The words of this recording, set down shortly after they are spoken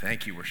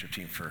Thank you, worship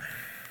team, for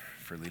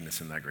leading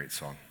us in that great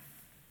song.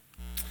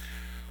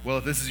 Well,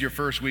 if this is your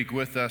first week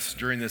with us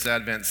during this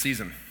Advent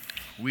season,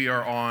 we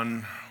are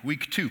on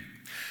week 2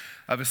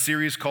 of a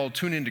series called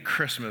Tune Into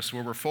Christmas,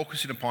 where we're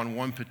focusing upon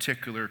one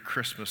particular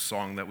Christmas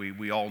song that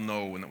we all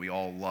know and that we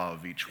all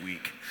love each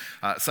week,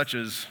 such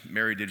as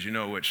Mary Did You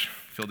Know, which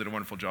Phil did a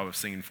wonderful job of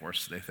singing for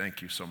us today.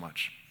 Thank you so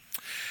much.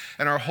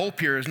 And our hope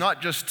here is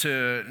not just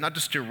to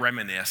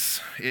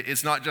reminisce.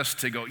 It's not just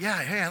to go,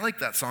 yeah, hey, I like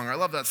that song, or I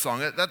love that song.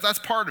 That's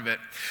part of it.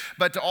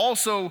 But to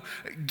also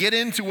get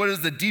into what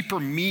is the deeper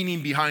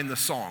meaning behind the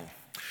song.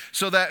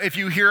 So that if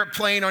you hear it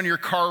playing on your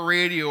car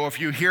radio, if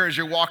you hear it as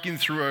you're walking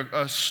through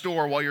a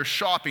store while you're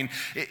shopping,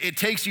 it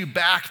takes you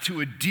back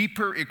to a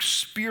deeper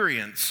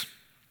experience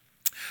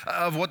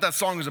of what that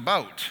song is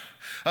about,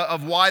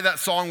 of why that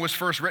song was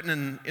first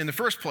written in the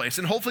first place,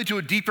 and hopefully to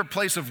a deeper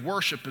place of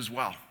worship as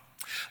well.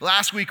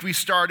 Last week we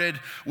started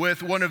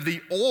with one of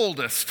the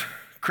oldest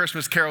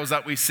Christmas carols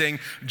that we sing,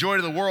 Joy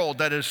to the World,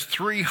 that is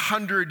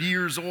 300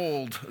 years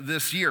old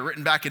this year,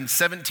 written back in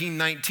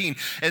 1719.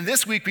 And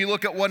this week we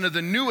look at one of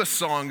the newest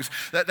songs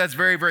that's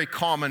very, very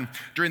common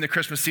during the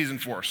Christmas season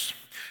for us.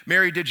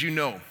 Mary, Did You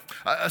Know?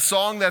 A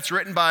song that's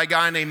written by a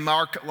guy named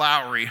Mark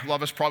Lowry. A lot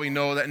of us probably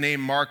know that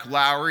name, Mark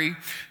Lowry,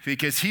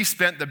 because he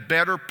spent the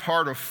better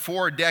part of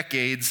 4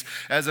 decades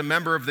as a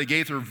member of the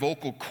Gaither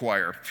Vocal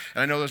Choir.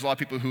 And I know there's a lot of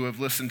people who have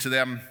listened to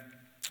them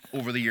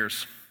over the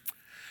years.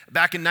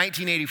 Back in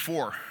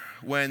 1984,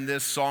 when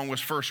this song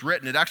was first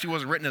written, it actually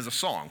wasn't written as a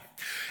song.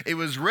 It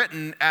was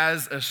written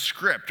as a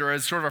script, or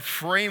as sort of a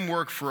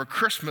framework for a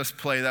Christmas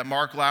play that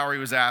Mark Lowry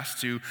was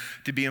asked to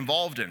be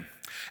involved in.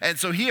 And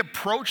so he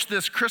approached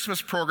this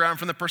Christmas program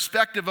from the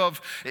perspective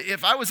of,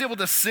 if I was able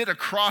to sit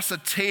across a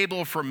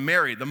table from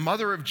Mary, the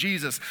mother of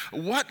Jesus,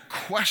 what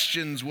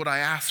questions would I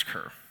ask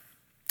her?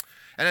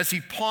 And as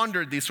he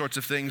pondered these sorts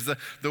of things,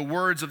 the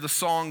words of the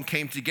song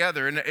came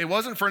together. And it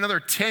wasn't for another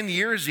 10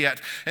 years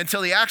yet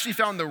until he actually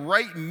found the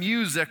right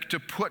music to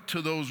put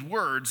to those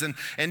words. And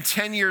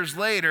 10 years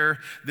later,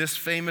 this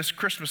famous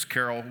Christmas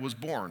carol was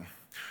born,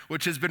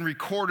 which has been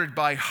recorded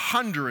by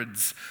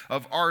hundreds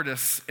of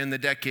artists in the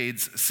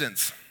decades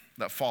since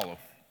that follow.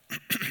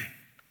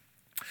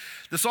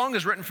 The song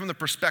is written from the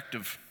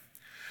perspective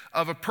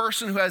of a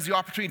person who has the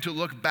opportunity to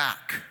look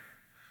back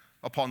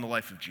upon the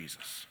life of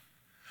Jesus.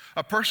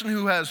 A person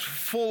who has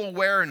full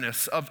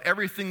awareness of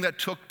everything that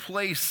took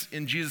place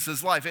in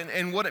Jesus' life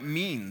and what it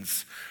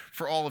means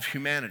for all of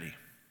humanity.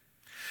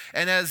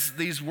 And as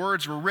these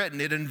words were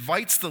written, it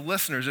invites the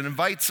listeners, it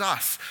invites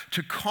us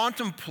to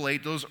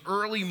contemplate those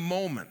early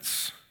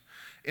moments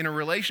in a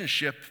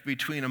relationship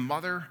between a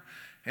mother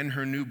and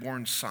her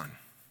newborn son.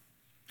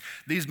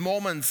 These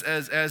moments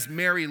as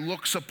Mary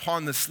looks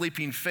upon the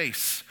sleeping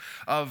face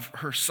of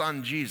her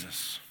son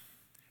Jesus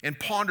and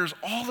ponders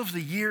all of the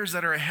years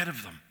that are ahead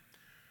of them,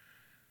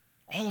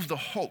 all of the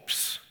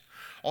hopes,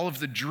 all of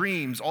the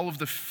dreams, all of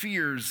the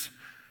fears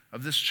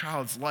of this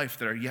child's life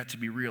that are yet to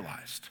be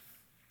realized.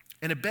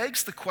 And it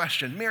begs the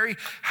question, Mary,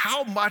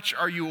 how much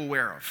are you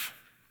aware of?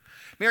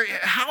 Mary,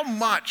 how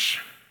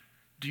much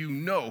do you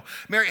know?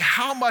 Mary,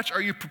 how much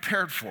are you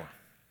prepared for?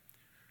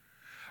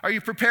 Are you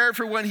prepared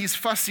for when he's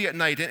fussy at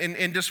night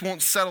and just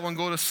won't settle and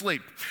go to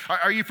sleep?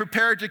 Are you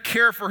prepared to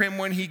care for him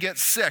when he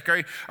gets sick?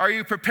 Are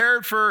you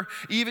prepared for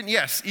even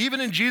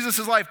in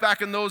Jesus' life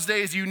back in those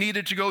days, you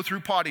needed to go through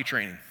potty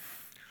training.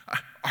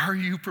 Are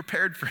you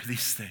prepared for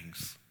these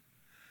things?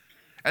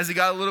 As he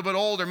got a little bit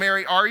older,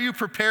 Mary, are you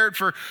prepared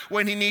for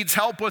when he needs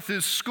help with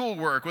his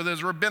schoolwork, with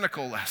his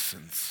rabbinical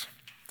lessons?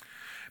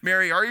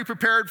 Mary, are you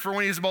prepared for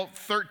when he's about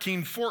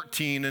 13,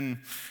 14 and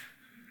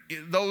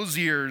those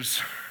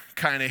years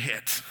kind of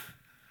hit?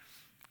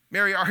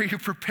 Mary, are you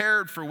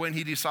prepared for when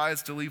he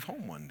decides to leave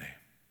home one day?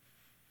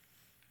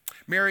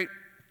 Mary,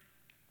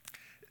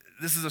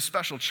 this is a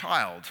special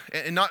child,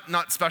 and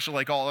not special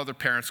like all other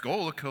parents go,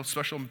 oh, look how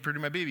special and pretty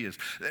my baby is.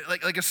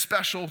 Like a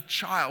special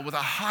child with a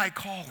high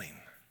calling.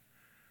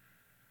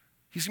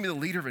 He's going to be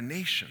the leader of a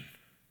nation.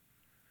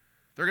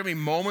 There are going to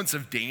be moments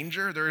of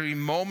danger. There are going to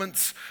be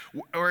moments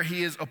where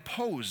he is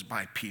opposed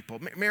by people.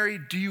 Mary,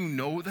 do you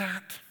know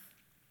that?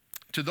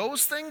 To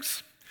those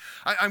things,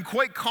 I'm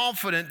quite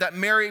confident that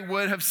Mary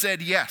would have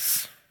said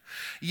yes.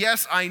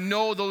 Yes, I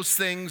know those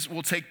things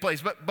will take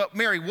place. But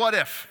Mary, what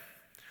if?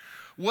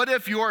 What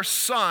if your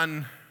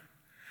son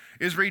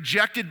is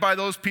rejected by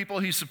those people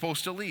he's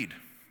supposed to lead?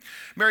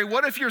 Mary,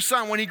 what if your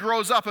son, when he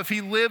grows up, if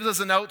he lives as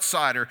an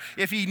outsider,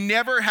 if he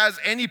never has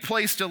any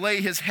place to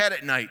lay his head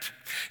at night?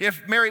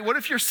 Mary, what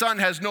if your son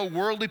has no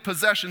worldly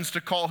possessions to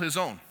call his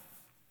own?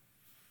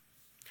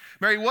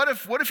 Mary, what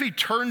if he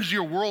turns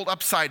your world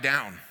upside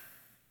down?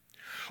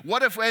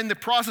 What if in the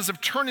process of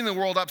turning the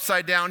world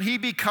upside down, he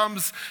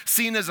becomes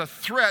seen as a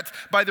threat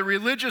by the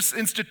religious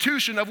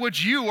institution of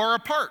which you are a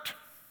part?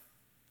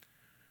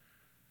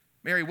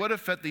 Mary, what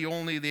if at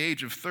only the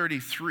age of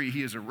 33,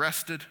 he is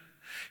arrested,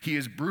 he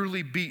is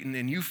brutally beaten,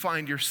 and you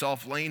find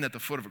yourself laying at the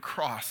foot of a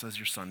cross as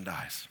your son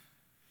dies?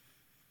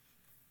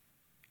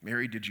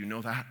 Mary, did you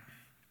know that?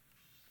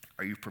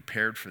 Are you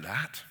prepared for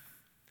that?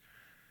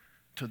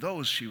 To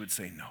those, she would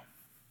say no.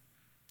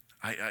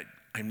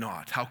 I'm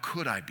not. How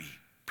could I be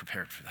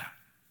prepared for that?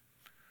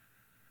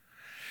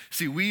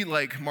 See, we,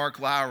 like Mark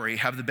Lowry,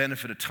 have the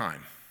benefit of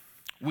time.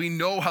 We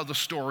know how the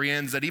story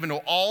ends, that even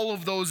though all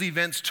of those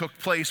events took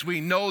place,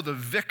 we know the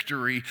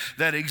victory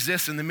that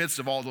exists in the midst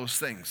of all those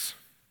things.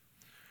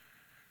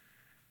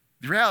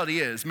 The reality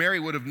is, Mary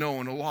would have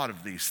known a lot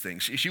of these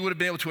things. She would have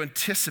been able to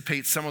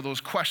anticipate some of those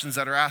questions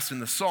that are asked in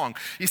the song.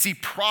 You see,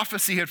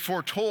 prophecy had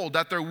foretold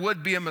that there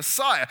would be a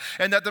Messiah,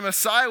 and that the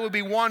Messiah would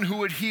be one who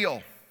would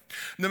heal.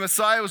 The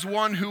Messiah was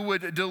one who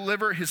would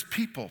deliver his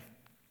people.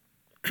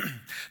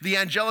 The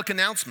angelic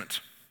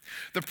announcement,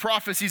 the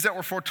prophecies that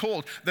were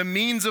foretold, the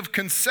means of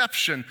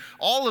conception,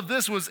 all of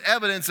this was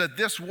evidence that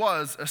this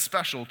was a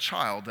special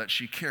child that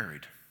she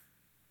carried.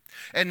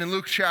 And in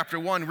Luke chapter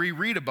 1, we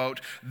read about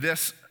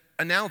this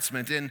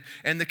announcement and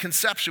the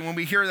conception when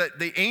we hear that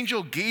the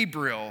angel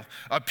Gabriel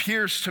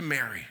appears to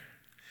Mary.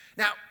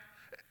 Now,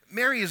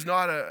 Mary is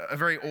not a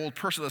very old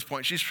person at this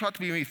point. She's thought to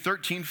be maybe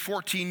 13,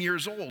 14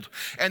 years old.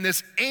 And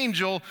this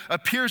angel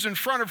appears in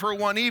front of her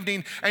one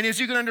evening, and as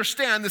you can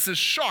understand, this is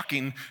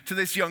shocking to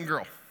this young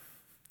girl.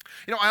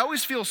 You know, I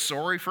always feel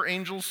sorry for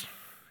angels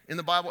in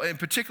the Bible, in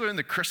particular in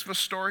the Christmas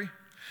story.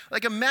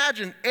 Like,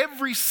 imagine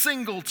every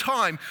single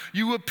time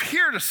you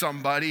appear to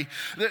somebody,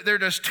 they're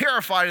just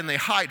terrified and they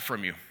hide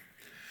from you.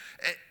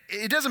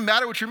 It doesn't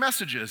matter what your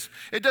message is.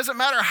 It doesn't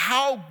matter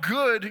how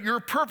good your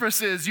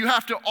purpose is. You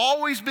have to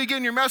always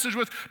begin your message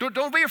with,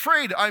 don't be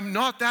afraid. I'm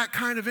not that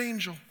kind of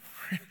angel.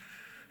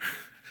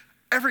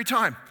 Every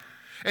time.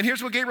 And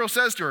here's what Gabriel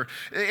says to her.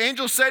 The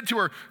angel said to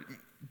her,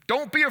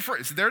 don't be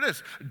afraid. So there it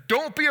is.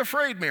 Don't be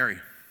afraid, Mary,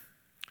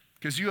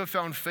 because you have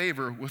found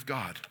favor with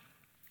God.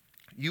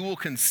 You will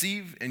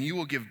conceive and you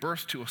will give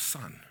birth to a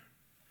son.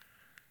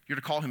 You're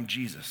to call him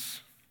Jesus.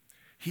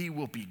 He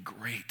will be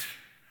great.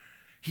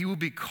 He will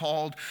be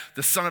called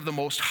the Son of the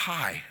Most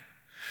High.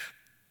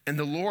 And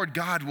the Lord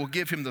God will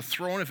give him the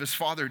throne of his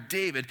father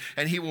David,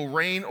 and he will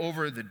reign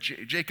over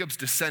Jacob's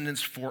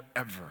descendants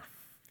forever.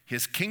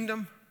 His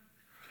kingdom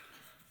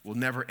will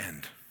never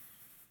end.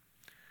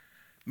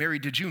 Mary,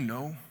 did you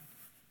know?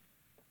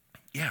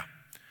 Yeah,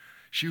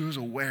 she was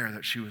aware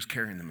that she was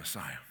carrying the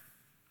Messiah.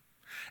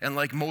 And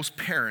like most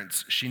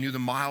parents, she knew the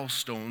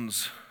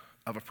milestones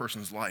of a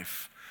person's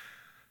life,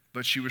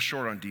 but she was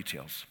short on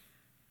details.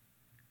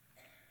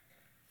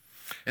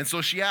 And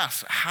so she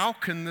asks, how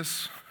can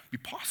this be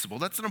possible?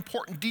 That's an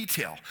important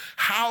detail.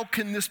 How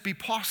can this be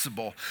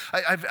possible?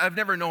 I've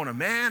never known a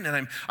man,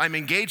 and I'm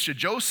engaged to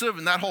Joseph,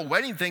 and that whole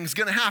wedding thing's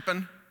going to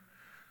happen.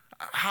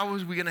 How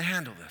is we going to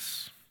handle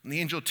this? And the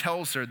angel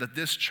tells her that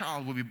this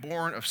child will be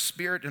born of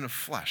spirit and of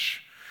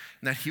flesh,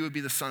 and that he would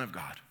be the Son of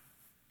God.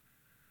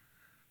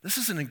 This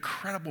is an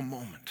incredible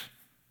moment.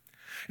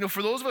 You know,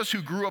 for those of us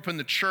who grew up in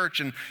the church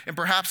and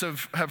perhaps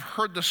have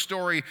heard the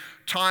story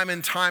time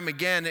and time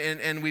again,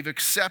 and we've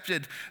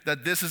accepted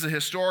that this is a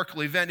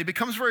historical event, it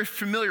becomes very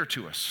familiar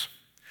to us.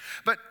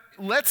 But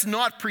let's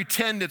not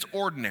pretend it's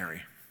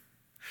ordinary.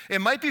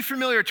 It might be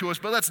familiar to us,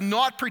 but let's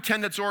not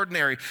pretend it's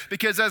ordinary,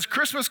 because as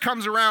Christmas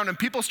comes around and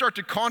people start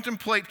to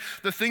contemplate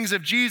the things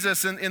of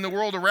Jesus in the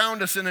world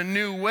around us in a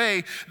new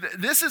way,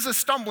 this is a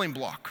stumbling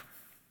block.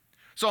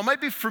 So it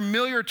might be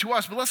familiar to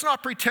us, but let's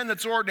not pretend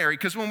it's ordinary,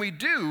 because when we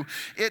do,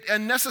 it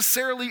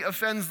unnecessarily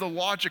offends the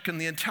logic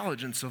and the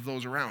intelligence of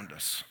those around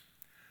us.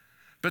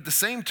 But at the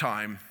same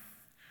time,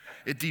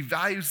 it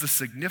devalues the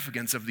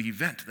significance of the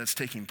event that's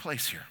taking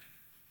place here.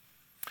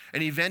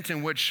 An event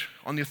in which,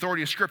 on the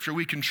authority of Scripture,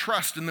 we can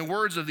trust in the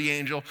words of the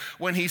angel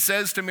when he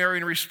says to Mary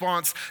in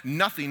response,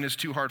 nothing is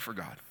too hard for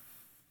God,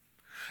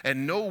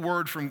 and no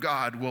word from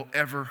God will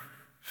ever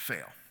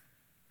fail.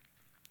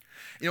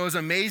 You know, as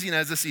amazing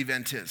as this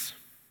event is,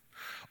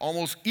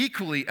 almost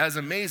equally as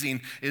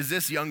amazing is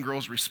this young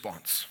girl's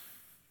response,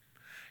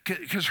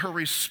 because her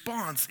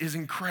response is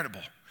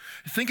incredible.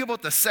 Think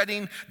about the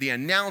setting, the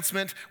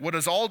announcement, what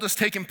has all just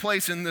taken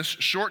place in this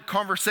short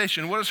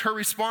conversation. What is her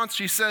response?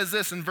 She says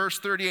this in verse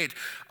 38,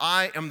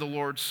 I am the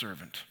Lord's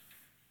servant.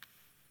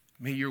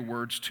 May your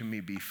words to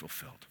me be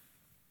fulfilled.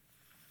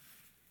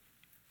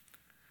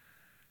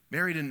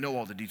 Mary didn't know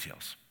all the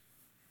details.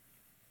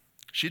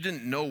 She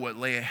didn't know what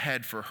lay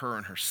ahead for her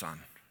and her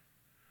son,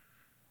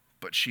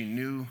 but she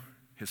knew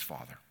his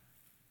father.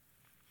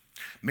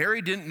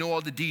 Mary didn't know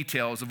all the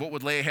details of what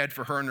would lay ahead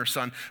for her and her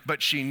son,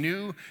 but she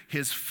knew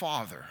his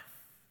father,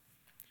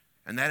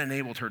 and that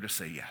enabled her to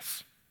say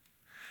yes.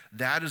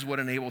 That is what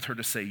enabled her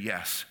to say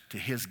yes to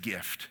his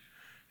gift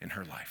in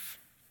her life.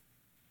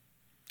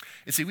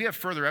 And see, we have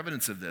further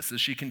evidence of this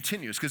as she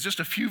continues, because just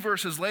a few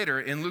verses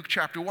later in Luke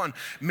chapter 1,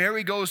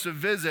 Mary goes to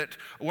visit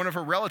one of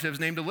her relatives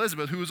named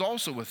Elizabeth, who is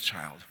also with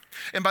child.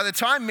 And by the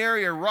time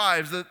Mary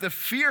arrives, the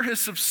fear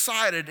has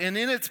subsided, and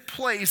in its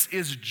place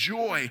is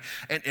joy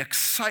and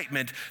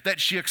excitement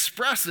that she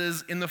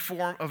expresses in the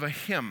form of a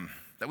hymn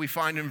that we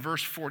find in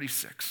verse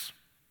 46.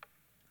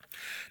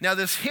 Now,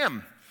 this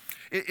hymn,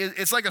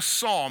 it's like a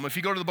psalm. If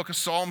you go to the book of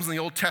Psalms in the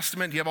Old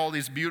Testament, you have all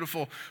these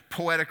beautiful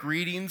poetic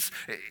readings.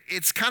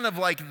 It's kind of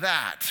like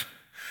that.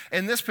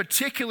 And this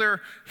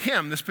particular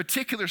hymn, this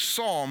particular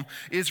psalm,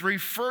 is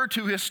referred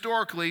to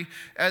historically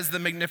as the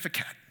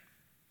Magnificat.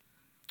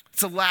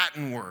 It's a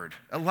Latin word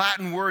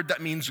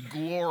that means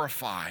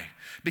glorify,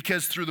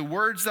 because through the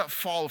words that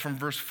follow from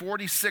verse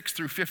 46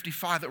 through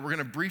 55 that we're going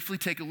to briefly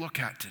take a look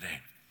at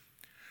today,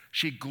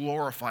 she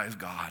glorifies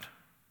God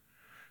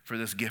for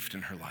this gift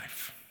in her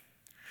life.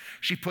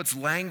 She puts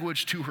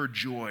language to her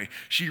joy.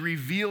 She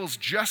reveals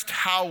just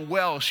how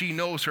well she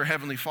knows her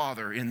Heavenly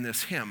Father in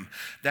this hymn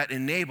that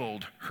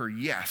enabled her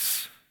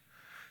yes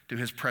to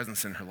his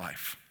presence in her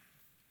life.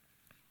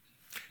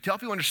 To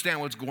help you understand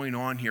what's going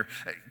on here,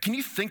 can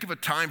you think of a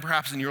time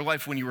perhaps in your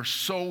life when you were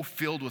so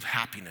filled with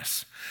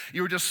happiness?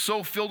 You were just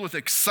so filled with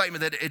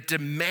excitement that it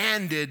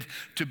demanded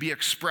to be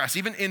expressed,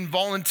 even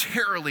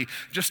involuntarily,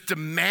 just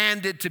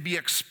demanded to be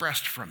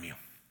expressed from you.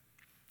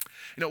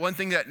 You know, one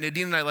thing that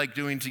Nadine and I like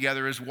doing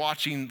together is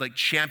watching like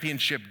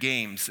championship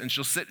games. And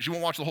she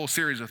won't watch the whole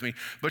series with me,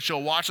 but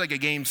she'll watch like a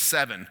game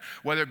 7,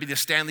 whether it be the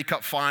Stanley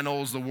Cup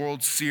Finals, the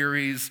World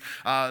Series,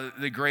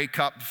 the Grey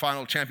Cup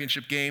final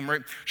championship game,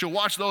 right? She'll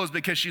watch those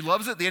because she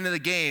loves at the end of the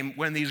game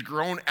when these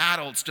grown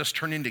adults just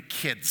turn into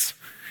kids.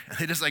 And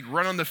they just like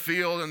run on the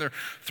field and they're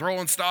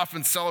throwing stuff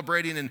and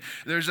celebrating. And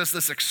there's just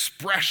this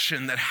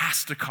expression that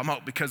has to come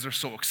out because they're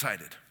so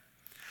excited.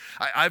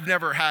 I've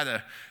never had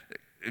a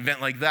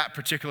event like that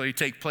particularly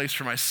take place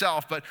for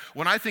myself, but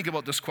when I think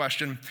about this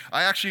question,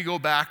 I actually go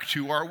back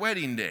to our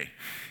wedding day.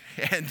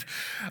 And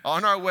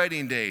on our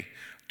wedding day,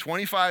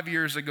 25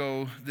 years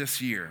ago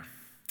this year,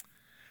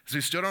 as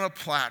we stood on a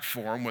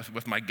platform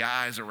with my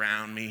guys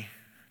around me,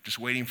 just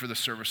waiting for the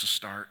service to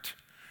start,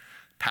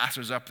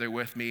 pastor's up there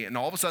with me, and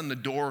all of a sudden the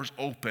doors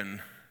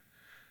open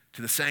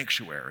to the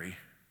sanctuary,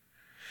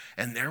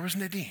 and there was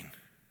Nadine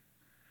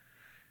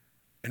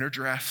in her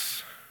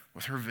dress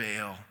with her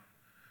veil,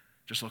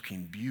 just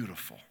looking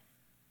beautiful.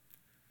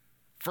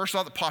 First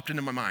thought that popped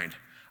into my mind,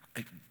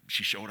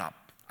 she showed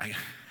up.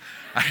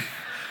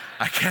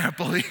 I can't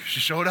believe she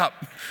showed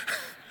up.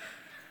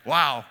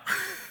 Wow.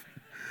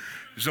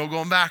 There's no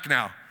going back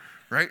now,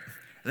 right?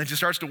 And then she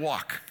starts to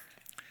walk.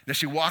 And as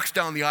she walks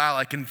down the aisle,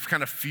 I can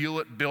kind of feel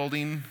it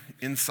building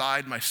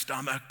inside my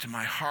stomach to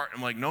my heart.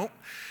 I'm like, nope,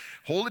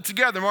 hold it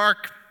together,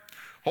 Mark.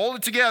 Hold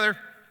it together.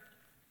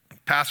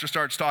 Pastor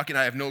starts talking.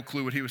 I have no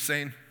clue what he was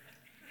saying.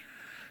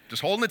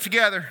 Just holding it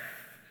together.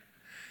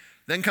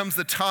 Then comes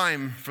the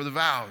time for the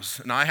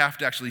vows, and I have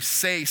to actually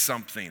say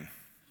something. And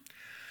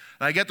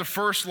I get the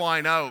first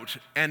line out,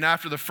 and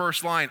after the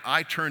first line,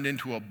 I turned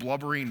into a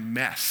blubbering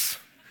mess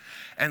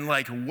and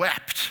like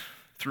wept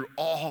through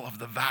all of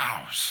the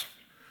vows.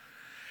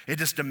 It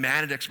just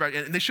demanded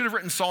expression. And they should have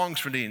written songs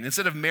for Nadine.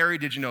 Instead of Mary,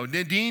 did you know?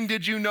 Nadine,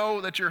 did you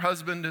know that your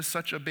husband is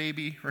such a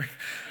baby? Right?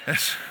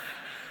 As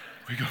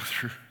we go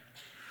through.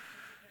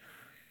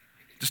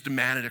 Just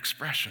demanded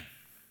expression.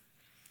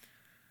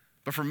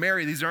 But for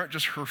Mary, these aren't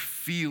just her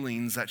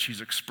feelings that she's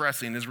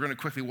expressing. As we're going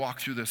to quickly walk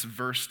through these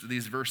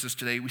verses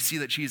today, we see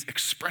that she's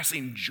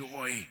expressing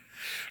joy.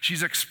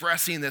 She's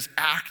expressing this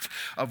act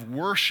of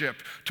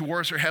worship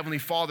towards her Heavenly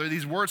Father.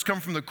 These words come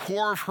from the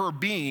core of her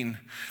being.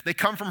 They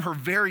come from her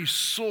very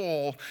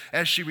soul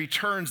as she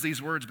returns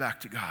these words back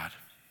to God.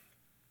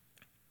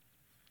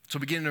 So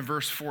beginning in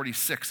verse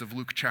 46 of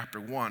Luke chapter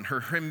 1,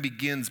 her hymn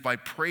begins by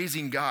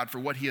praising God for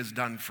what he has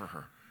done for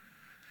her.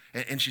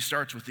 And she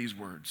starts with these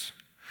words.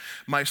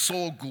 My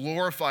soul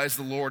glorifies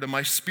the Lord, and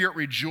my spirit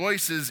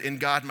rejoices in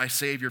God my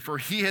Savior, for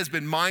he has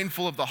been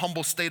mindful of the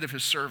humble state of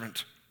his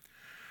servant.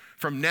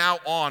 From now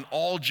on,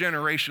 all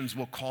generations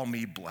will call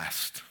me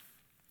blessed.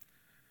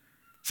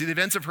 See, the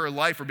events of her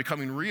life are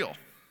becoming real.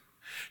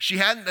 She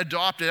hadn't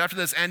adopted, after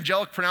this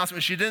angelic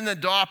pronouncement, she didn't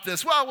adopt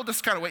this, well, we'll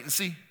just kind of wait and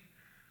see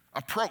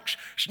approach.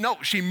 No,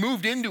 she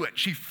moved into it.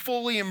 She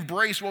fully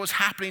embraced what was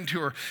happening to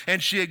her,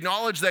 and she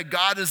acknowledged that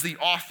God is the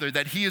author,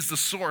 that he is the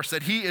source,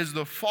 that he is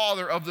the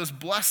father of this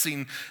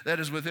blessing that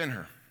is within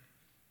her.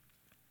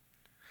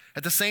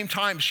 At the same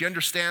time, she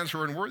understands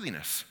her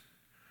unworthiness.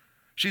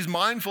 She's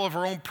mindful of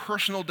her own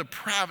personal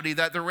depravity,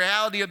 that the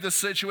reality of this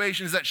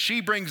situation is that she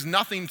brings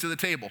nothing to the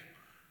table.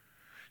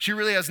 She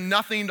really has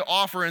nothing to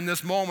offer in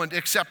this moment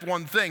except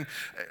one thing,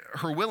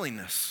 her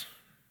willingness.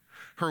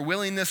 Her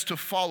willingness to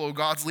follow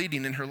God's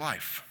leading in her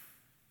life.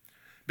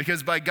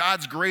 Because by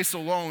God's grace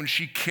alone,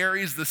 she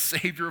carries the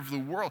Savior of the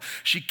world.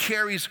 She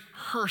carries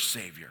her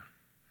Savior.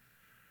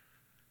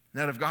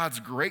 And out of God's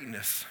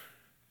greatness,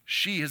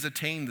 she has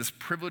attained this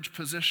privileged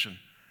position.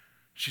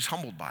 She's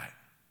humbled by it.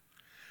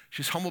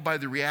 She's humbled by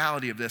the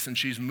reality of this, and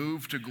she's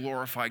moved to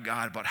glorify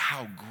God about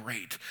how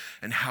great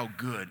and how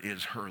good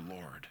is her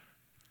Lord.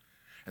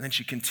 And then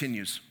she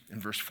continues in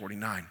verse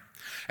 49.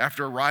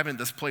 After arriving at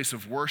this place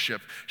of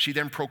worship, she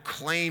then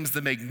proclaims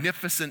the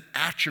magnificent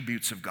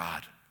attributes of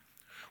God.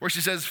 Where she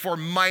says, for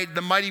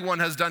the mighty one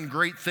has done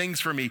great things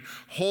for me.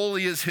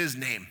 Holy is his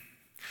name.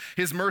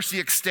 His mercy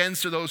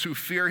extends to those who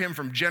fear him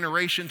from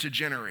generation to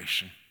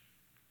generation.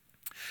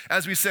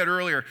 As we said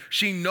earlier,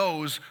 she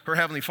knows her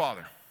Heavenly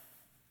Father.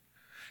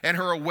 And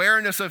her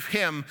awareness of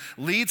him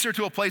leads her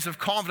to a place of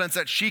confidence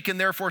that she can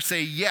therefore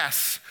say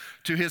yes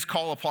to his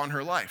call upon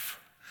her life.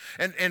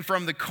 And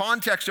from the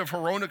context of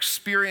her own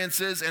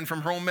experiences and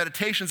from her own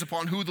meditations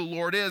upon who the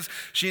Lord is,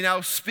 she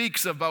now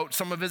speaks about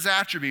some of his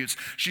attributes.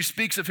 She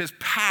speaks of his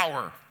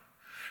power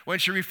when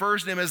she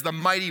refers to him as the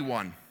mighty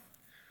one,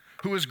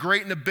 who is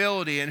great in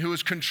ability and who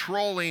is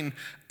controlling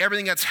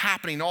everything that's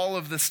happening, all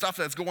of the stuff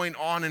that's going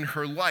on in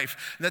her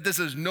life, and that this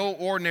is no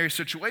ordinary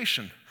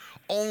situation.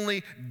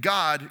 Only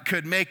God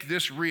could make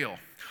this real.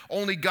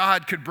 Only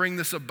God could bring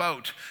this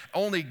about.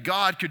 Only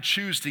God could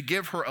choose to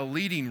give her a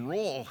leading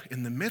role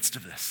in the midst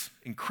of this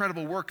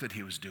incredible work that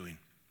he was doing.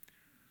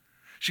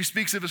 She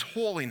speaks of his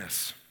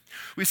holiness.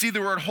 We see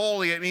the word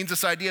holy, it means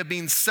this idea of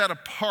being set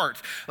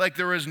apart, like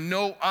there is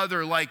no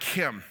other like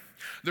him.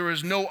 There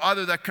is no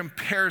other that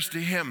compares to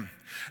him.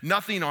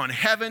 Nothing on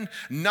heaven,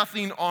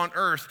 nothing on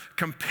earth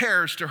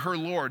compares to her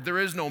Lord. There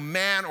is no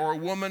man or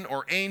woman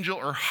or angel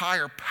or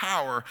higher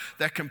power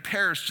that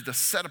compares to the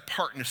set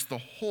apartness, the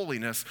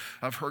holiness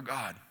of her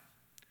God.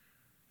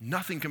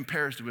 Nothing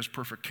compares to his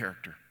perfect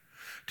character,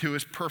 to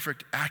his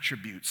perfect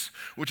attributes,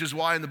 which is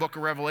why in the book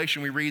of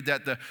Revelation we read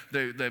that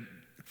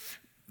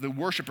the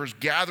worshipers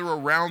gather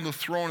around the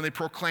throne and they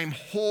proclaim,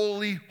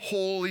 "Holy,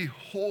 holy,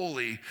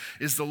 holy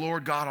is the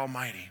Lord God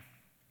Almighty."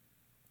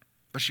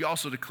 But she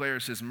also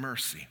declares his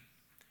mercy.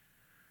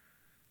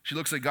 She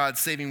looks at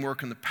God's saving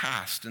work in the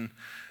past. And,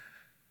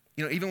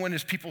 even when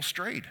his people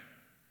strayed,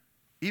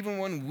 even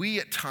when we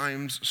at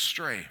times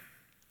stray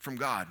from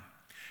God,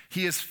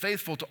 he is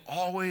faithful to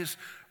always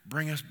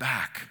bring us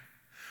back,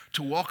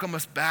 to welcome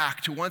us back,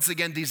 to once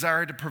again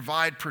desire to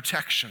provide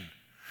protection,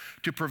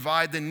 to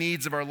provide the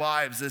needs of our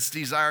lives, this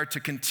desire to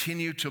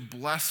continue to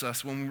bless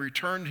us when we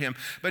return to him.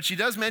 But she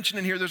does mention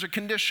in here there's a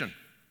condition.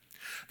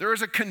 There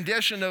is a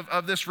condition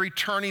of this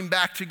returning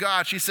back to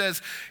God. She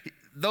says,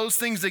 those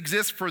things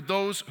exist for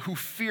those who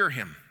fear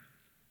him.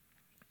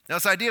 Now,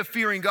 this idea of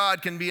fearing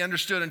God can be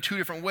understood in two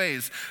different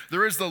ways.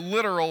 There is the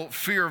literal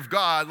fear of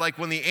God, like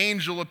when the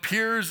angel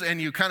appears and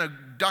you kind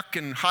of duck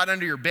and hide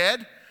under your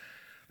bed.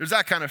 There's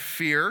that kind of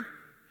fear.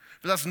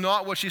 But that's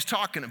not what she's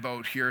talking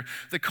about here.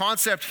 The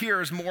concept here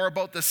is more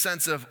about the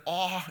sense of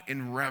awe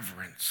and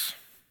reverence.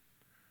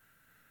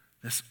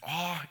 This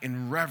awe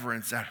and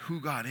reverence at who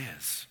God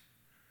is.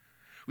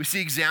 We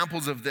see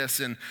examples of this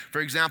in, for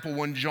example,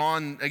 when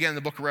John, again in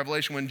the book of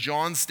Revelation, when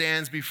John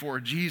stands before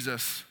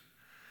Jesus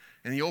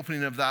in the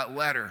opening of that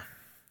letter,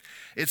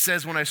 it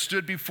says, "When I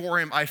stood before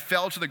him, I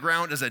fell to the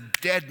ground as a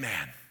dead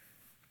man."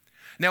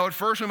 Now, at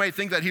first, we might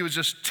think that he was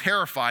just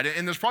terrified,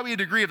 and there's probably a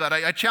degree of that.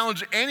 I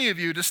challenge any of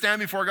you to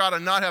stand before God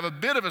and not have a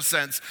bit of a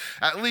sense,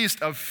 at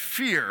least, of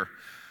fear,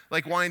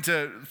 like wanting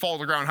to fall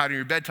to the ground, hide in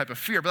your bed type of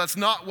fear. But that's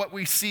not what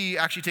we see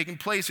actually taking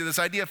place here. This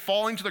idea of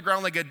falling to the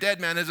ground like a dead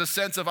man is a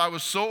sense of I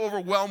was so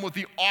overwhelmed with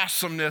the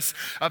awesomeness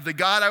of the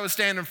God I was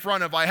standing in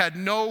front of. I had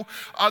no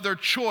other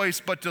choice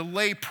but to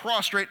lay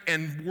prostrate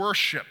and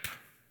worship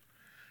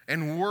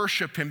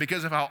him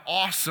because of how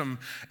awesome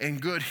and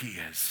good he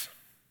is.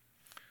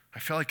 I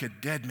felt like a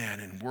dead man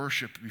in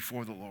worship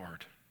before the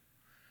Lord.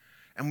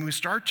 And when we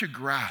start to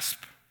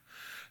grasp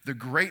the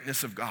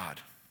greatness of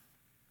God,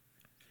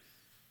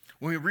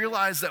 when we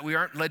realize that we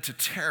aren't led to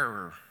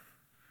terror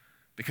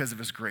because of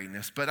his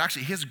greatness, but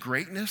actually his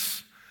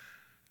greatness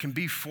can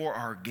be for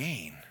our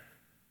gain,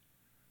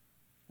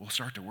 we'll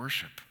start to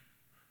worship.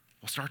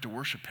 We'll start to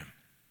worship him.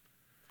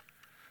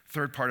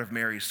 Third part of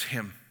Mary's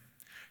hymn,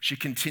 she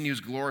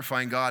continues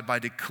glorifying God by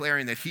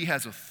declaring that he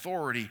has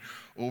authority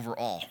over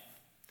all.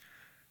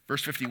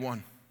 Verse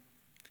 51,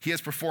 he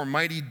has performed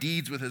mighty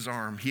deeds with his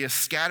arm. He has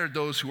scattered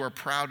those who are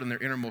proud in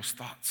their innermost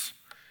thoughts.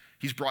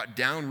 He's brought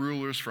down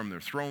rulers from their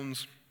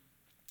thrones,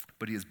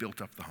 but he has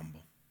built up the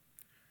humble.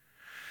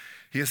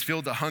 He has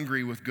filled the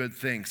hungry with good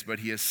things, but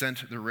he has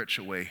sent the rich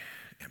away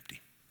empty.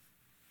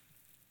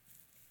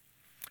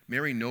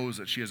 Mary knows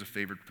that she has a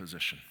favored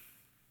position.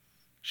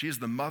 She is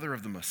the mother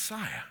of the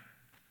Messiah,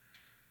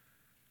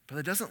 but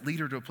that doesn't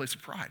lead her to a place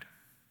of pride.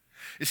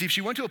 You see, if she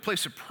went to a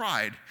place of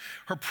pride,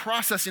 her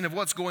processing of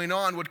what's going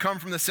on would come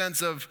from the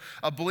sense of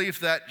a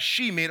belief that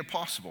she made it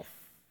possible,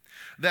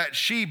 that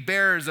she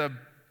bears a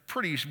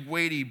pretty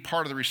weighty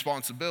part of the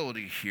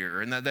responsibility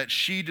here, and that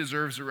she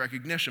deserves the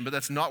recognition, but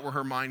that's not where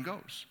her mind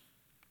goes.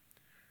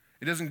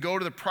 It doesn't go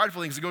to the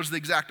prideful things, it goes to the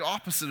exact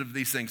opposite of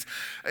these things.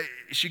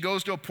 She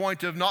goes to a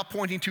point of not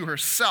pointing to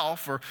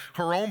herself or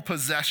her own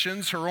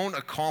possessions, her own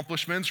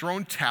accomplishments, her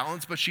own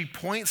talents, but she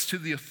points to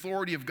the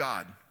authority of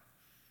God.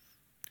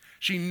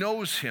 She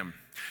knows him.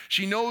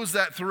 She knows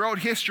that throughout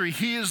history,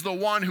 he is the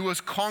one who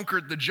has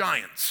conquered the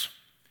giants.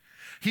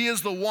 He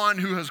is the one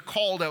who has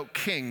called out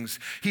kings.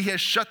 He has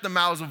shut the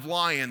mouths of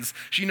lions.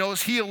 She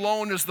knows he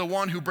alone is the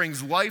one who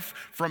brings life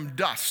from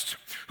dust,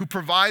 who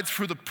provides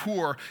for the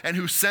poor, and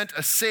who sent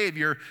a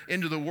Savior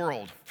into the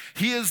world.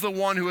 He is the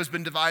one who has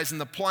been devising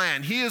the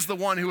plan. He is the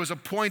one who has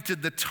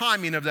appointed the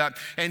timing of that,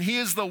 and he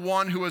is the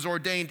one who has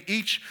ordained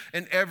each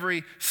and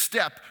every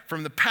step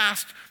from the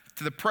past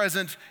to the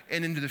present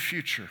and into the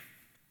future.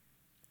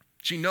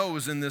 She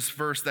knows in this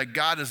verse that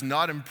God is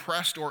not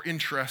impressed or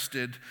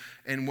interested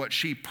in what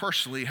she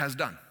personally has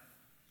done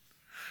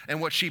and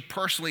what she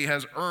personally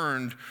has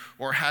earned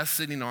or has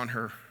sitting on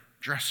her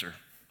dresser.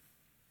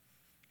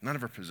 none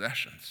of her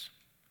possessions,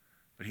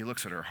 but he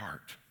looks at her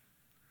heart.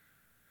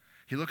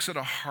 He looks at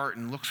a heart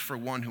and looks for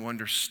one who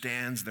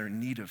understands their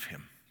need of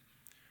him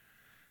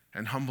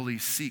and humbly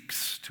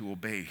seeks to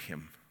obey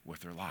him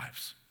with their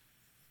lives.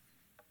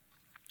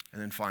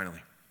 And then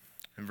finally,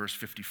 in verse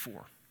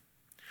 54,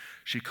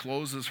 she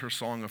closes her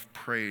song of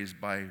praise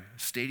by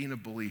stating a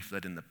belief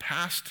that in the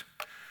past,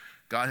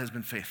 God has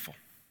been faithful.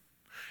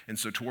 And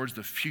so towards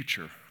the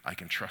future, I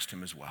can trust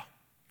him as well.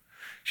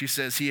 She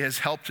says, he has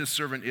helped his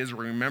servant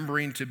Israel,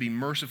 remembering to be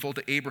merciful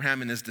to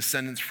Abraham and his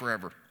descendants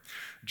forever,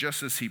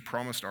 just as he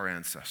promised our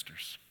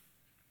ancestors.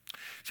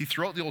 See,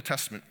 throughout the Old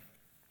Testament,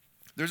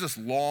 there's this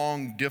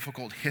long,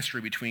 difficult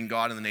history between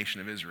God and the nation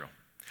of Israel.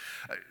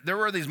 There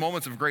were these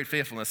moments of great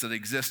faithfulness that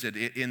existed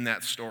in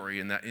that story,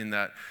 in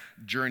that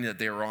journey that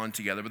they were on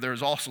together. But there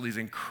was also these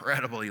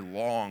incredibly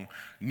long,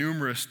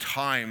 numerous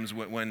times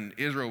when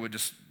Israel would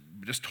just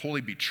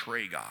totally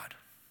betray God.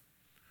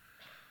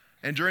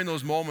 And during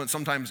those moments,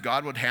 sometimes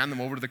God would hand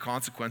them over to the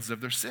consequences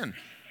of their sin.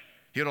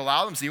 He would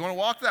allow them, so you want to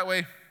walk that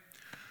way?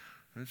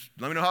 Just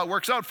let me know how it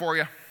works out for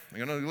you.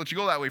 I'm going to let you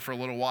go that way for a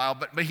little while.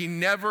 But he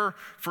never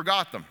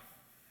forgot them.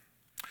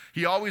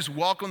 He always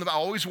welcomed them,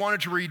 always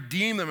wanted to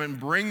redeem them and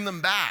bring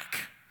them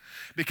back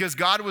because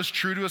God was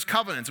true to his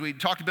covenants. We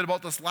talked a bit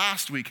about this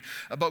last week,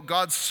 about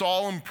God's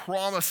solemn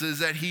promises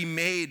that he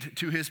made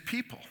to his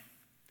people.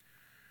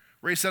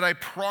 Where he said, I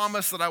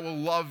promise that I will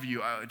love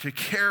you, to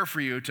care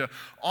for you, to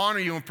honor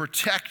you and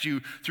protect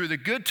you through the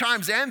good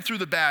times and through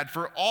the bad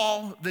for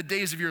all the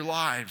days of your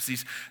lives.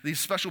 These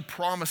special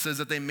promises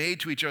that they made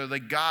to each other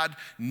that God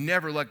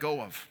never let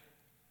go of.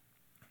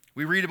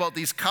 We read about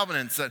these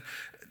covenants that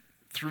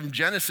through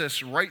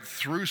Genesis right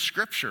through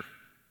Scripture.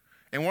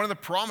 And one of the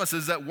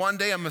promises that one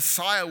day a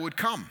Messiah would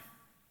come.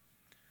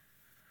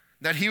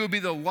 That he would be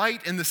the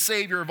light and the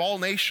Savior of all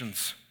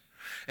nations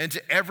and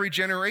to every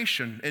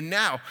generation. And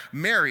now,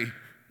 Mary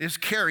is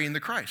carrying the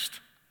Christ.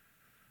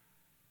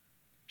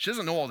 She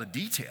doesn't know all the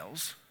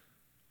details,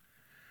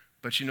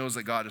 but she knows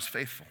that God is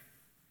faithful.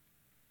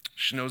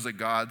 She knows that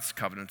God's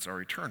covenants are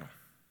eternal.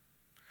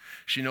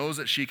 She knows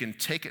that she can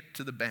take it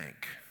to the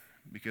bank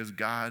because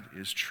God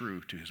is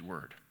true to his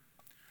word.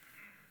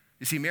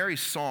 You see,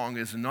 Mary's song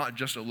is not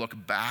just a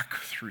look back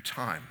through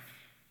time.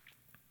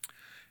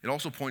 It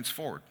also points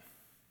forward.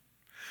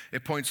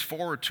 It points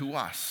forward to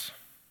us.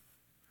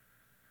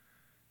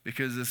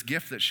 Because this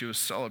gift that she was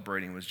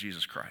celebrating was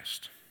Jesus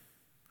Christ,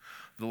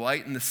 the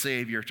light and the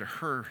Savior to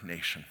her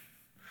nation,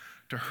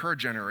 to her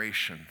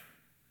generation,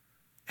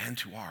 and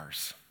to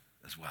ours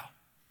as well.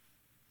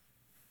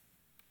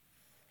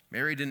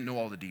 Mary didn't know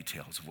all the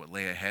details of what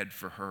lay ahead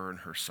for her and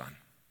her son,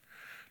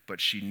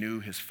 but she knew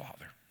his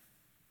Father.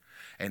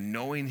 And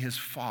knowing his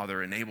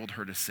Father enabled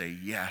her to say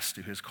yes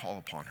to his call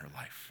upon her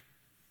life.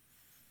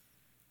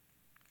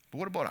 But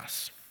what about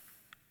us?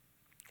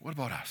 What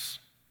about us?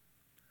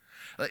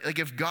 Like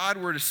if God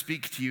were to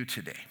speak to you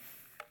today,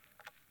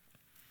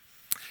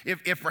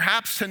 if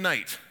perhaps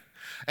tonight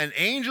an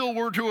angel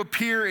were to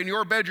appear in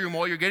your bedroom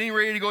while you're getting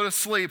ready to go to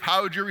sleep,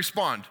 how would you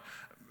respond?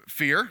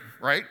 Fear,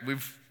 right?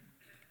 We've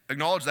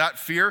acknowledged that.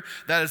 Fear,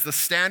 that is the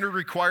standard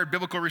required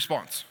biblical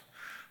response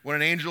when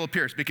an angel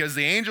appears, because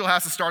the angel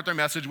has to start their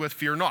message with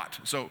fear not.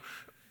 So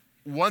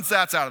once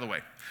that's out of the way,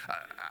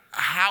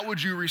 how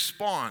would you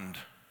respond?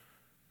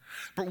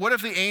 But what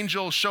if the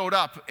angel showed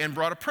up and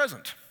brought a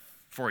present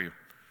for you?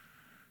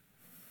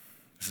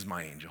 This is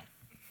my angel.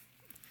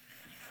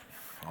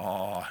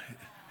 Oh,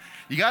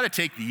 you got to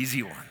take the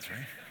easy ones,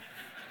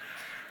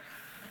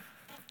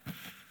 right?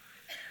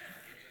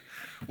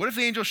 What if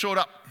the angel showed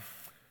up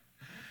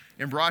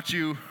and brought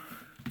you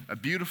a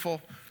beautiful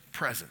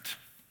present?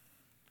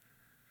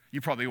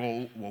 You probably,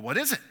 well, what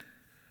is it?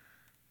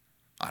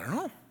 I don't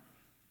know.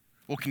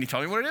 Well, can you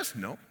tell me what it is?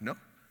 No.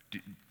 Do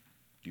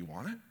you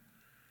want it?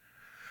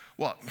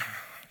 Well,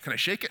 can I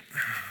shake it?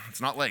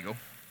 It's not Lego.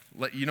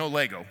 You know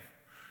Lego.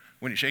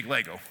 When you shake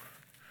Lego,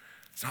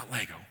 it's not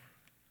Lego.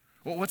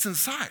 Well, what's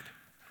inside?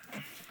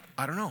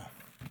 I don't know.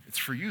 It's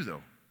for you,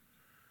 though.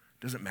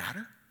 Does it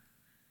matter?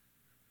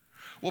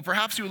 Well,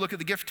 perhaps you would look at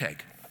the gift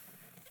tag.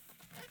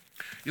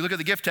 You look at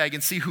the gift tag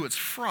and see who it's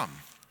from.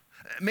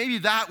 Maybe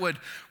that would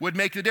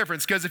make the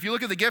difference, because if you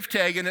look at the gift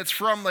tag and it's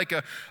from like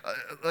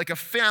a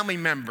family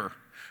member,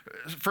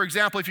 for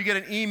example, if you get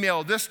an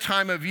email this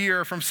time of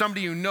year from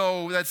somebody you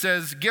know that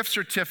says gift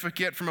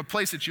certificate from a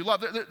place that you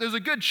love, there's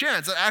a good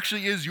chance that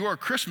actually is your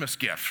Christmas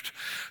gift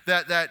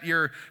that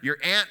your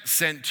aunt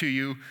sent to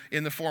you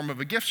in the form of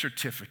a gift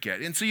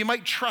certificate. And so you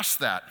might trust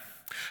that.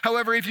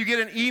 However, if you get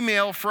an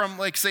email from,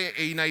 like, say,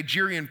 a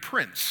Nigerian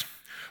prince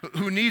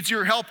who needs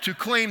your help to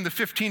claim the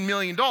 $15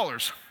 million,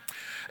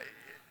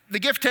 the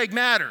gift tag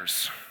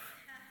matters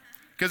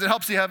because it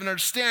helps you have an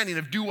understanding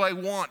of, do I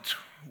want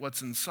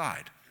what's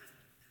inside?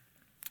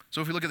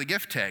 So if you look at the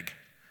gift tag,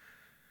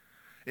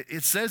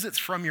 it says it's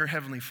from your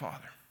Heavenly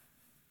Father.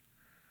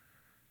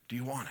 Do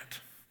you want it?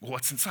 Well,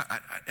 what's inside?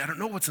 I don't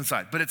know what's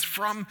inside, but it's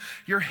from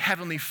your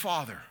Heavenly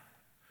Father.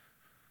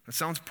 That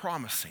sounds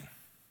promising.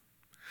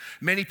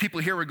 Many people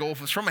here would go,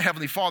 if it's from my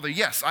Heavenly Father,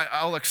 yes,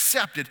 I'll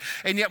accept it.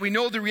 And yet we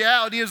know the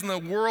reality is in the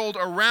world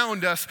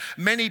around us,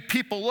 many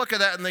people look at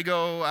that and they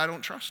go, I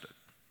don't trust it.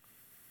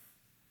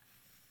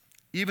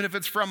 Even if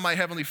it's from my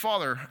Heavenly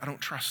Father, I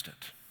don't trust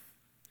it.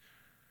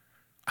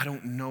 I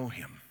don't know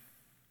him.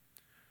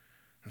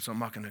 And so I'm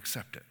not going to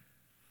accept it.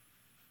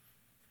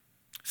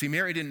 See,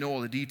 Mary didn't know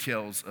all the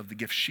details of the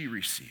gift she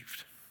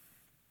received.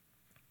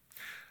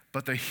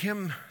 But the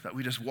hymn that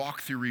we just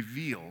walked through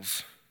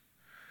reveals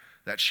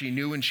that she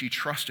knew and she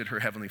trusted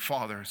her Heavenly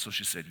Father, so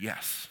she said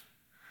yes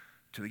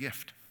to the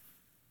gift.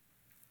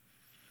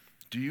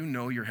 Do you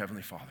know your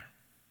Heavenly Father?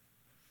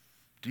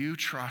 Do you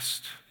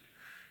trust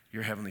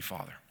your Heavenly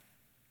Father?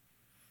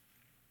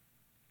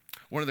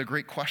 One of the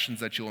great questions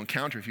that you'll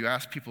encounter if you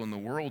ask people in the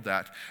world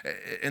that,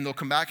 and they'll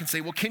come back and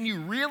say, well, can you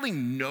really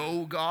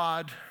know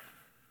God?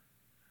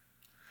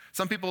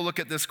 Some people look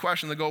at this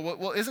question and they go,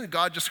 well, isn't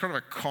God just kind of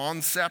a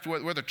concept,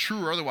 whether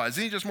true or otherwise?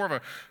 Isn't he just more of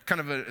a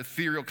kind of an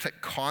ethereal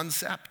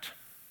concept?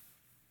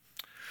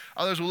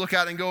 Others will look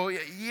at it and go,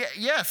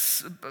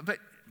 yes, but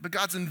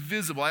God's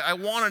invisible. I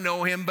want to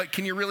know him, but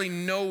can you really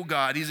know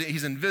God?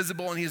 He's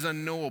invisible and he's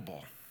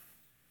unknowable.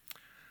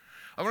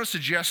 I want to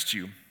suggest to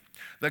you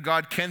that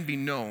God can be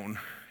known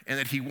and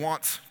that he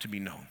wants to be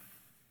known.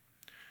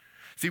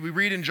 See, we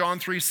read in John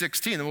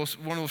 3:16,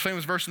 one of the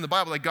famous verses in the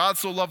Bible, that God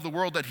so loved the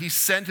world that he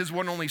sent his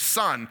one and only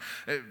Son,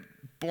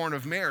 born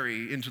of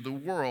Mary, into the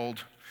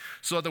world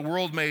so that the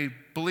world may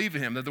believe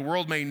in him, that the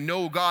world may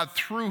know God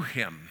through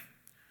him.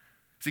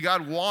 See,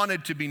 God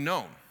wanted to be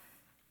known.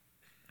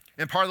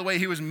 And part of the way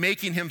he was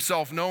making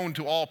himself known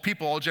to all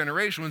people, all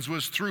generations,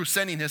 was through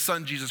sending his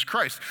Son, Jesus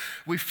Christ.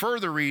 We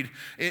further read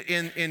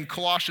in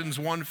Colossians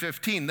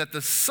 1:15 that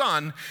the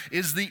Son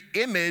is the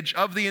image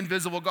of the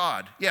invisible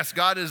God. Yes,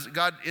 God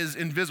is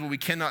invisible. We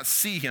cannot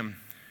see him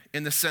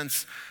in the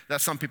sense that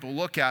some people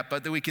look at,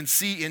 but that we can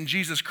see in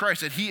Jesus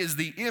Christ that he is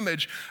the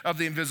image of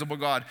the invisible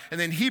God. And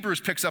then Hebrews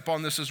picks up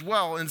on this as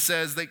well and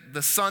says that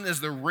the Son is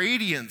the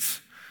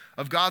radiance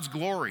of God's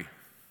glory.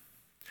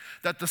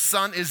 That the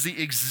Son is the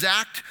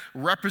exact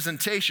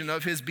representation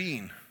of his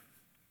being,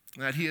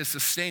 that he is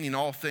sustaining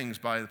all things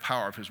by the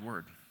power of his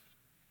word.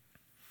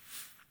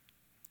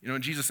 You know,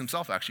 Jesus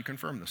himself actually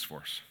confirmed this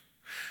for us.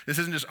 This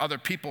isn't just other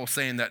people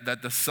saying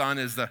that the Son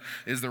is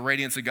the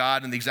radiance of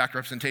God and the exact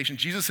representation.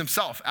 Jesus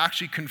himself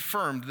actually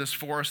confirmed this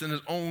for us in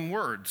his own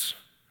words.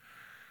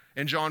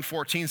 In John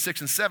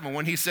 14:6-7,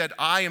 when he said,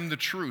 I am the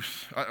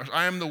truth.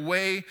 I am the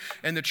way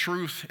and the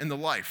truth and the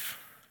life.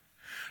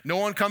 No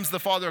one comes to the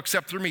Father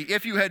except through me.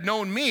 If you had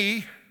known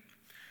me,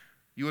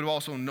 you would have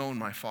also known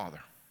my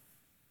Father.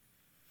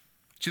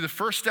 See, the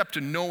first step to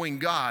knowing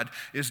God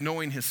is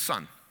knowing his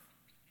Son.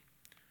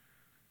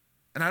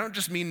 And I don't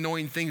just mean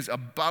knowing things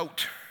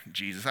about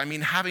Jesus. I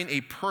mean having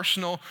a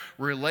personal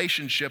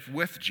relationship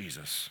with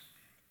Jesus.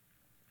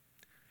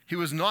 He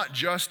was not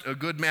just a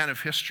good man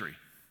of history.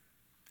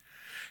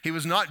 He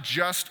was not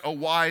just a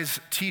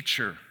wise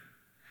teacher.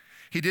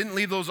 He didn't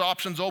leave those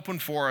options open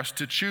for us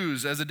to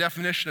choose as a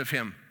definition of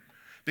him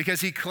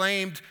because he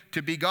claimed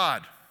to be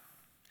God.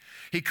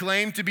 He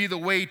claimed to be the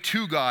way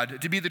to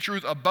God, to be the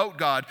truth about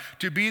God,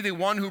 to be the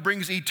one who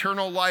brings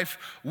eternal life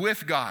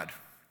with God.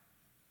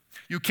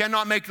 You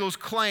cannot make those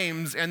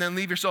claims and then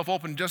leave yourself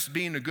open just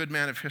being a good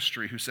man of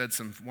history who said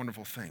some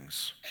wonderful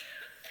things.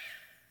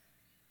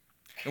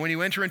 And when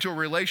you enter into a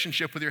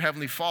relationship with your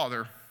Heavenly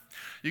Father,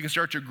 you can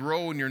start to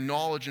grow in your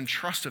knowledge and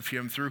trust of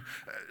him through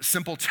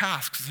simple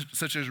tasks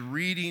such as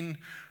reading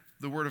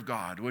the Word of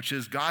God, which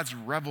is God's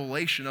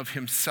revelation of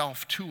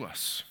himself to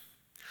us.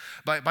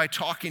 By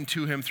talking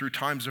to him through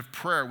times of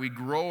prayer, we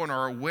grow in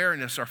our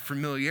awareness, our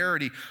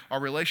familiarity, our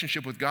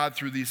relationship with God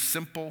through these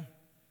simple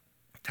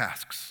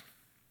tasks.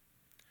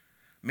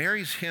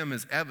 Mary's hymn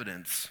is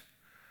evidence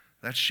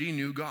that she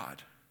knew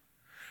God,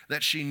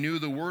 that she knew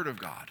the Word of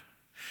God.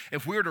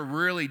 If we were to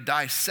really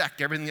dissect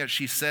everything that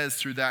she says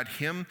through that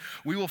hymn,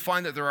 we will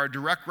find that there are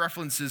direct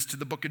references to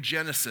the book of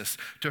Genesis,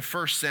 to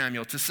 1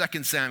 Samuel, to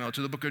 2 Samuel,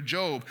 to the book of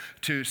Job,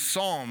 to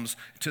Psalms,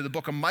 to the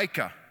book of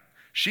Micah.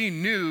 She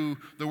knew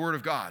the Word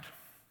of God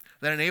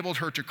that enabled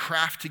her to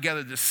craft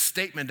together this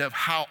statement of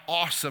how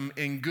awesome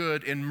and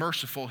good and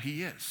merciful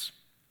he is.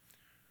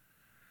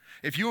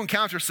 If you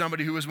encounter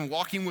somebody who has been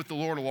walking with the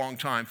Lord a long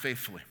time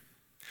faithfully,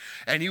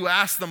 and you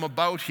ask them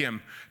about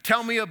him,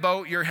 tell me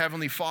about your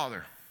Heavenly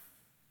Father.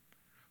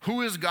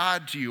 Who is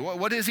God to you?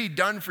 What has he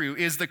done for you?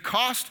 Is the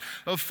cost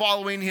of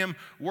following him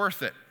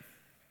worth it?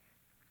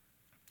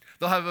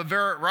 They'll have a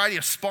variety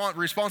of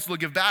responses they'll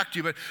give back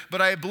to you,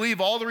 but I believe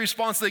all the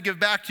responses they give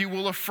back to you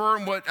will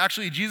affirm what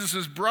actually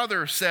Jesus'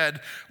 brother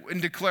said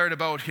and declared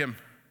about him.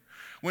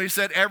 When he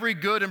said, every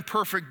good and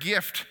perfect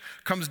gift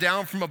comes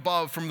down from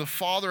above, from the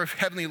Father of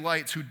heavenly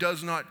lights, who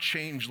does not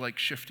change like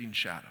shifting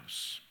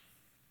shadows.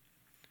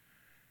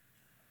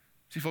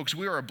 See, folks,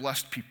 we are a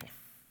blessed people.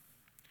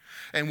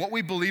 And what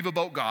we believe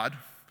about God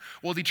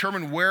will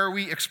determine where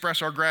we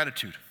express our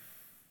gratitude.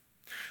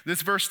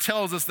 This verse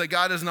tells us that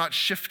God is not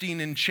shifting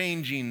and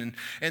changing,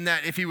 and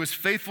that if he was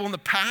faithful in the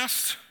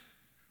past,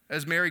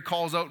 as Mary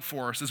calls out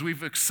for us, as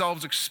we've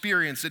ourselves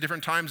experienced at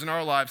different times in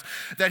our lives,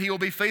 that he will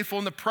be faithful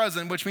in the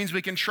present, which means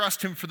we can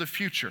trust him for the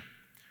future.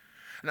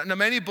 Now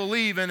many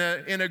believe in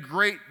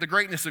the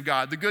greatness of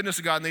God, the goodness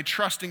of God, and they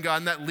trust in God,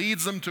 and that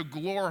leads them to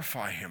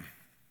glorify him.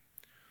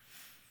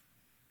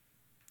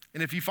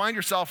 And if you find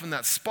yourself in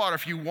that spot, or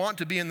if you want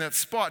to be in that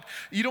spot,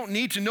 you don't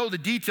need to know the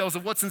details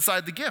of what's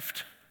inside the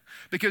gift,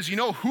 because you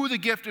know who the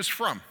gift is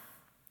from.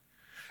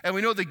 And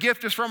we know the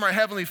gift is from our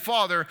Heavenly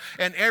Father,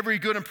 and every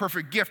good and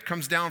perfect gift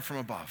comes down from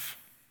above.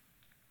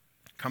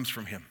 It comes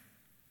from him.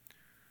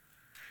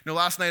 You know,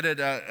 last night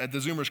at the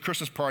Zoomers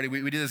Christmas party,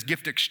 we did this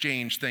gift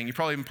exchange thing. You've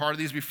probably been part of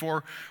these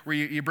before, where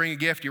you bring a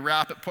gift, you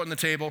wrap it, put it on the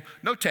table,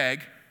 no tag,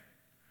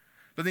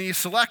 but then you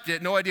select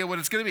it, no idea what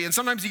it's going to be. And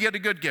sometimes you get a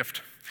good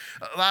gift.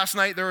 Last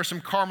night, there were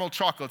some caramel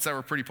chocolates that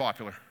were pretty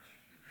popular.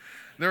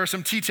 There were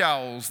some tea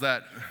towels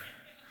that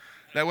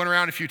went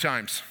around a few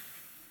times.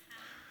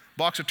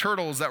 Box of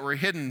turtles that were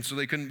hidden so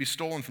they couldn't be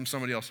stolen from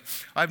somebody else.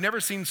 I've never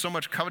seen so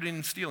much coveting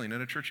and stealing at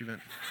a church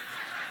event.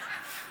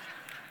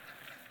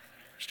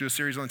 Just do a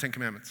series on the 10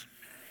 Commandments.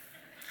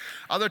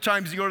 Other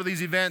times you go to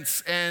these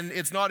events and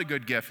it's not a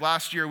good gift.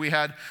 Last year we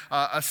had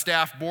a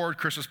staff board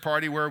Christmas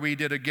party where we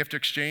did a gift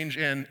exchange,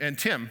 and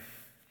Tim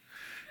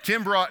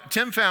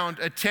found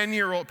a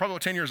 10-year-old, probably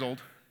about 10 years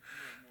old,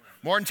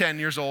 more than 10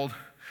 years old,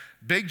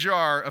 big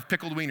jar of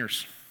pickled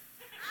wieners.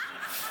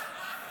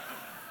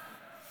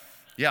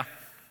 Yeah.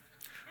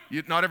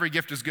 Not every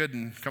gift is good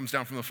and comes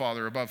down from the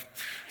Father above.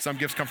 Some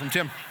gifts come from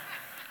Tim,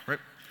 right?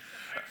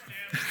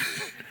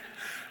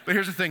 But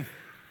here's the thing.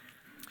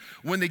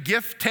 When the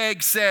gift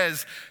tag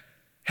says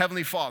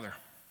Heavenly Father,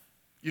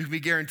 you can be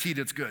guaranteed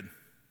it's good.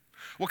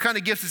 What kind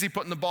of gifts does he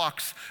put in the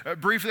box?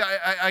 Briefly,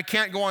 I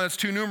can't go on, it's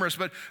too numerous,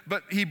 but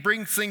he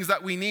brings things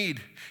that we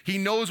need. He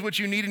knows what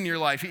you need in your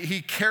life.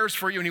 He cares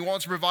for you, and he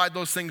wants to provide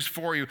those things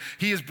for you.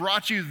 He has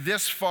brought you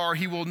this far.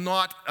 He will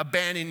not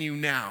abandon you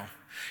now.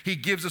 He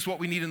gives us what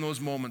we need in those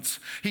moments.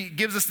 He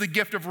gives us the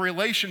gift of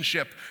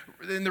relationship.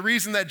 And the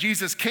reason that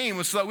Jesus came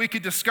was so that we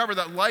could discover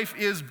that life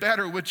is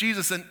better with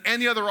Jesus than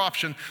any other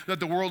option that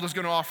the world is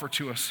going to offer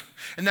to us.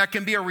 And that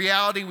can be a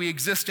reality we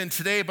exist in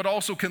today, but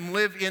also can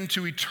live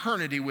into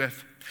eternity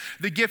with.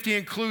 The gift he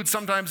includes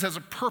sometimes has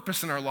a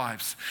purpose in our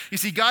lives. You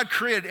see, God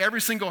created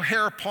every single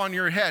hair upon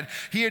your head.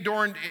 He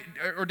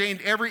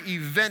ordained every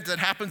event that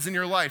happens in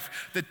your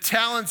life. The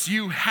talents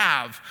you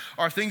have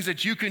are things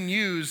that you can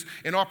use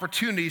in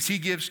opportunities he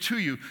gives to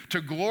you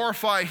to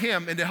glorify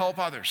him and to help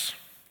others.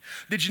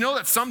 Did you know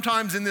that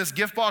sometimes in this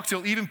gift box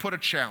he'll even put a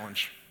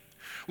challenge?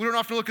 We don't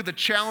often look at the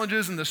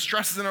challenges and the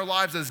stresses in our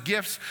lives as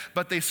gifts,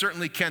 but they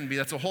certainly can be.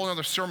 That's a whole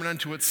other sermon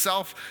unto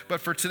itself.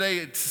 But for today,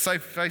 it's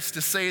suffice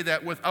to say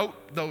that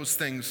without those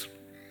things,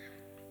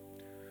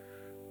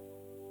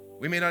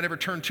 we may not ever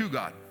turn to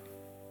God.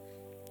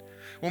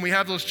 When we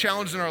have those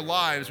challenges in our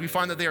lives, we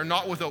find that they are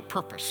not without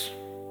purpose,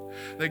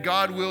 that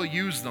God will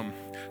use them,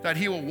 that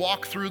he will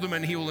walk through them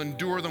and he will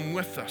endure them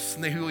with us,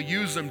 and that he will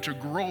use them to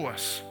grow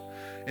us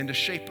and to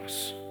shape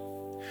us.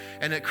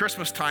 And at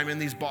Christmas time in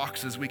these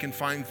boxes, we can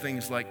find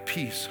things like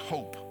peace,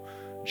 hope,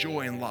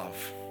 joy, and love,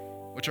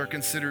 which are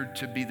considered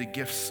to be the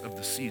gifts of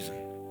the season,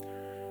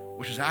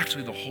 which is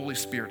actually the Holy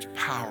Spirit's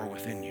power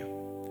within you.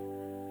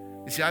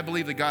 You see, I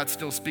believe that God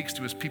still speaks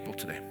to his people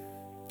today,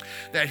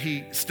 that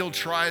he still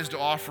tries to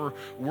offer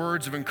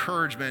words of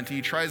encouragement.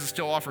 He tries to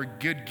still offer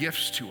good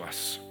gifts to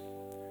us.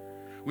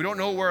 We don't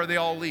know where they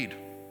all lead.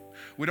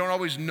 We don't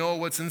always know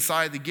what's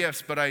inside the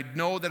gifts, but I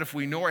know that if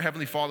we know our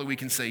Heavenly Father, we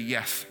can say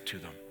yes to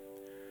them.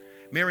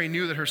 Mary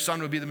knew that her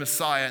son would be the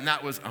Messiah, and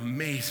that was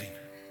amazing.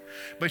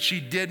 But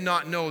she did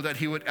not know that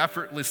he would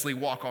effortlessly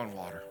walk on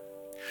water.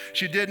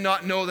 She did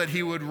not know that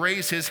he would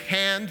raise his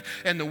hand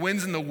and the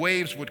winds and the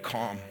waves would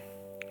calm.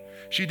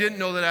 She didn't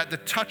know that at the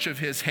touch of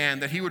his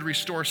hand that he would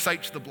restore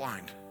sight to the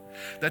blind,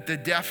 that the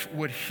deaf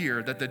would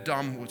hear, that the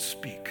dumb would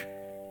speak.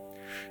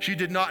 She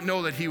did not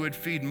know that he would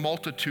feed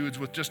multitudes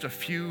with just a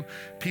few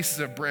pieces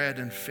of bread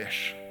and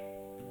fish.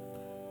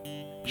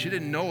 She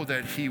didn't know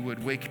that he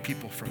would wake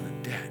people from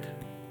the dead.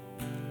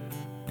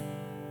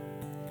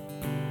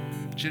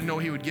 She didn't know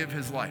he would give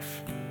his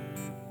life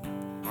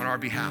on our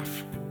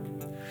behalf,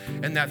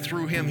 and that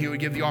through him he would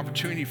give the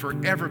opportunity for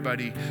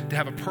everybody to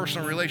have a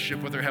personal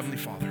relationship with their Heavenly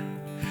Father.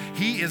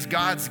 He is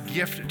God's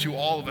gift to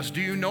all of us.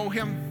 Do you know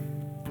him?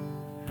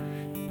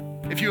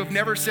 If you have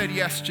never said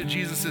yes to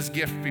Jesus'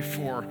 gift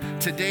before,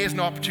 today is an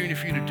opportunity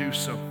for you to do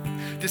so.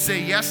 To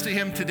say yes to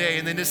him today,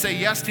 and then to say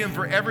yes to him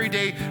for every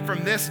day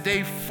from this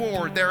day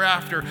forward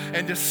thereafter,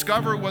 and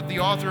discover what the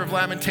author of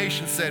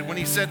Lamentations said when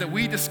he said that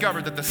we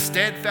discovered that the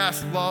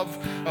steadfast love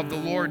of the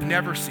Lord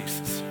never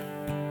ceases.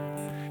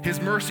 His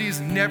mercies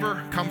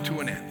never come to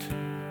an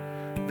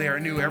end. They are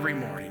new every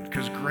morning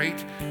because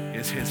great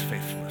is his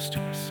faithfulness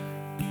to us.